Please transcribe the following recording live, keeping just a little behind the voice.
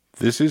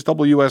This is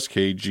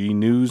WSKG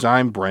News.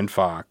 I'm Brent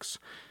Fox.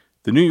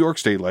 The New York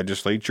State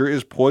Legislature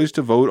is poised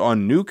to vote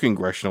on new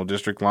congressional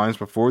district lines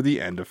before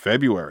the end of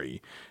February.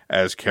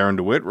 As Karen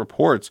DeWitt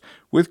reports,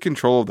 with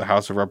control of the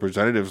House of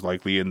Representatives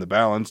likely in the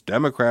balance,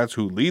 Democrats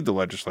who lead the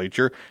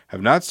legislature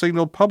have not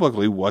signaled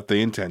publicly what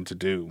they intend to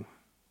do.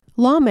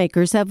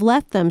 Lawmakers have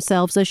left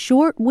themselves a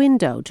short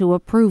window to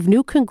approve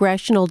new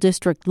congressional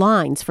district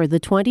lines for the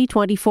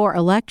 2024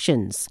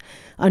 elections.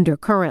 Under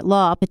current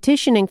law,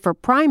 petitioning for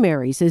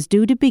primaries is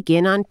due to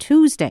begin on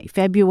Tuesday,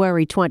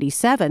 February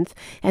 27th,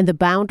 and the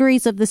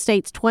boundaries of the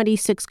state's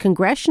 26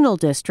 congressional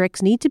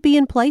districts need to be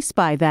in place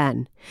by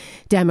then.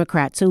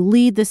 Democrats who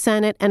lead the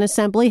Senate and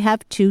Assembly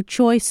have two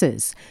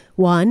choices.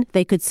 One,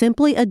 they could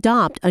simply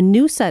adopt a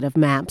new set of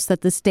maps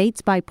that the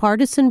state's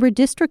bipartisan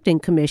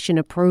redistricting commission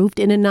approved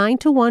in a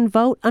 9-1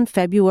 vote on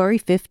February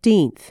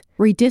 15th.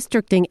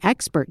 Redistricting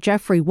expert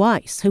Jeffrey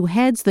Weiss, who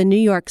heads the New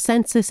York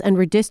Census and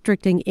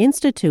Redistricting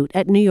Institute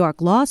at New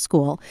York Law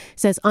School,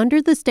 says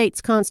under the state's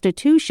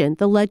constitution,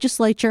 the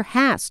legislature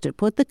has to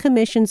put the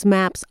commission's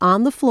maps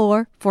on the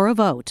floor for a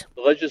vote.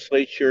 The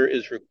legislature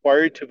is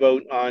required to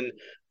vote on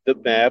the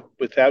map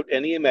without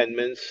any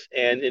amendments,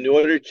 and in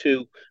order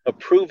to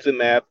approve the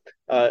map,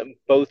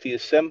 both the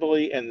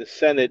Assembly and the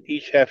Senate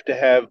each have to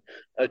have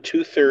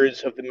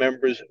 2/3 of the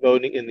members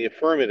voting in the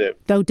affirmative.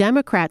 Though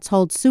Democrats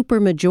hold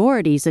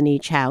supermajorities in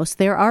each house,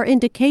 there are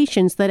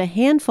indications that a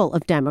handful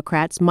of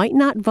Democrats might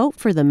not vote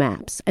for the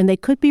maps, and they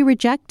could be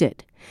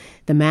rejected.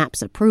 The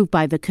maps approved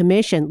by the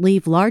commission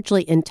leave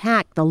largely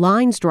intact the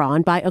lines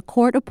drawn by a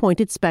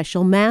court-appointed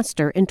special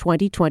master in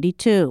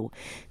 2022.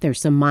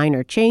 There's some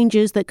minor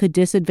changes that could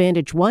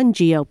disadvantage one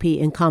GOP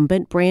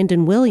incumbent,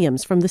 Brandon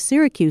Williams, from the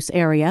Syracuse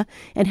area,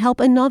 and help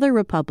another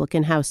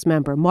Republican House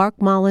member, Mark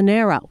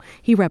Molinaro.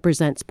 He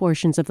represents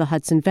portions of the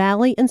Hudson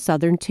Valley and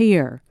Southern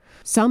Tier.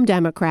 Some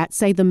Democrats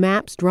say the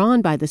maps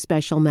drawn by the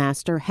special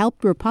master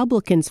helped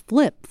Republicans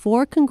flip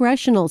 4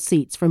 congressional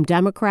seats from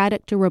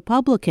Democratic to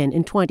Republican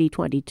in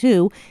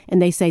 2022,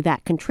 and they say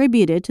that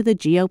contributed to the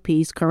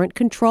GOP's current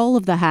control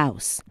of the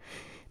House.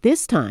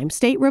 This time,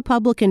 state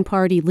Republican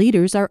Party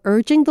leaders are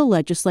urging the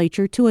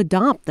legislature to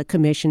adopt the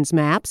commission's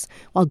maps,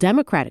 while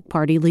Democratic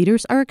Party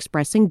leaders are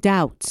expressing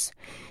doubts.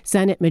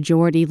 Senate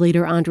Majority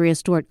Leader Andrea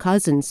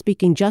Stewart-Cousins,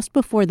 speaking just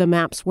before the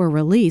maps were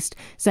released,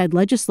 said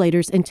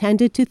legislators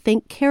intended to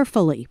think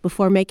carefully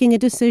before making a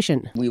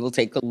decision. We will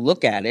take a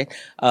look at it.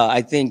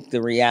 I think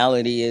the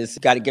reality is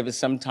got to give us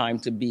some time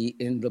to be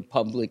in the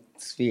public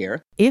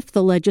sphere. If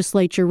the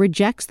legislature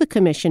rejects the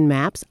commission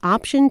maps,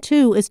 option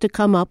 2 is to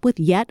come up with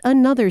yet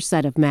another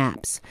set of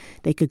maps.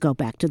 They could go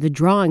back to the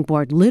drawing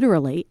board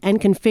literally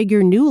and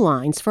configure new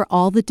lines for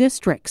all the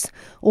districts.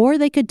 Or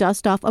they could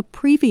dust off a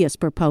previous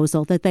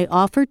proposal that they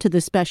offered to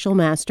the special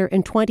master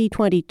in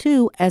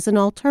 2022 as an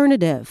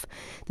alternative.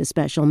 The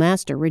special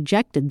master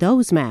rejected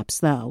those maps,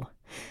 though.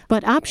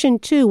 But option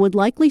 2 would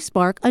likely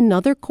spark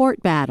another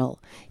court battle.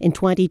 In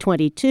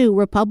 2022,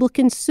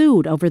 Republicans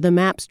sued over the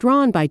maps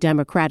drawn by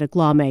Democratic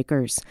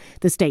lawmakers.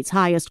 The state's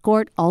highest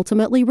court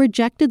ultimately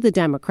rejected the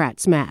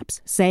Democrats'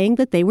 maps, saying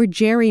that they were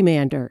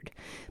gerrymandered.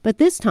 But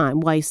this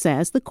time, Weiss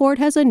says, the court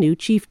has a new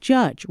chief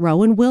judge,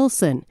 Rowan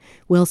Wilson.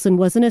 Wilson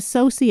was an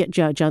associate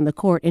judge on the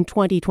court in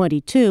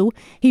 2022.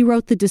 He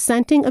wrote the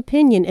dissenting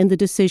opinion in the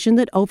decision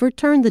that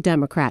overturned the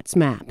Democrats'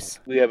 maps.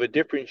 We have a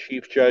different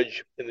chief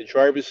judge in the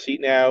driver's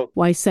seat now.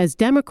 Weiss says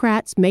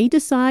Democrats may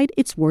decide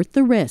it's worth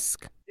the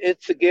risk.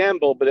 It's a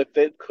gamble, but if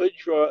they could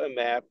draw a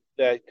map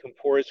that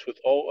comports with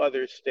all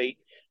other state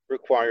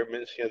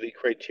requirements, the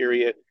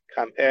criteria,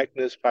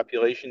 compactness,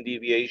 population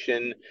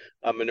deviation,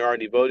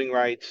 minority voting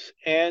rights,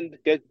 and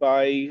get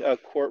by a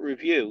court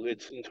review,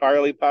 it's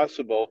entirely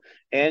possible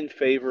and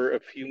favor a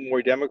few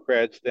more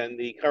Democrats than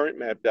the current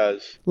map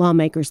does.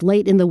 Lawmakers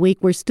late in the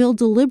week were still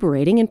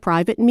deliberating in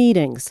private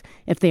meetings.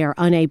 If they are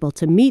unable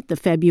to meet the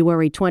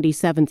February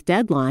 27th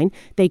deadline,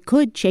 they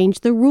could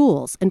change the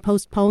rules and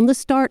postpone the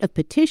start of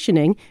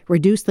petitioning,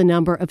 reduce the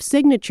number of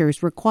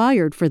signatures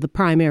required for the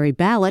primary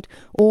ballot,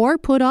 or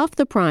put off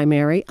the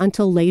primary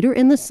until later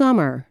in the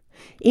summer.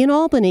 In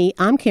Albany,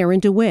 I'm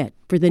Karen DeWitt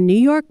for the New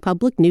York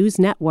Public News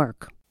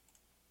Network.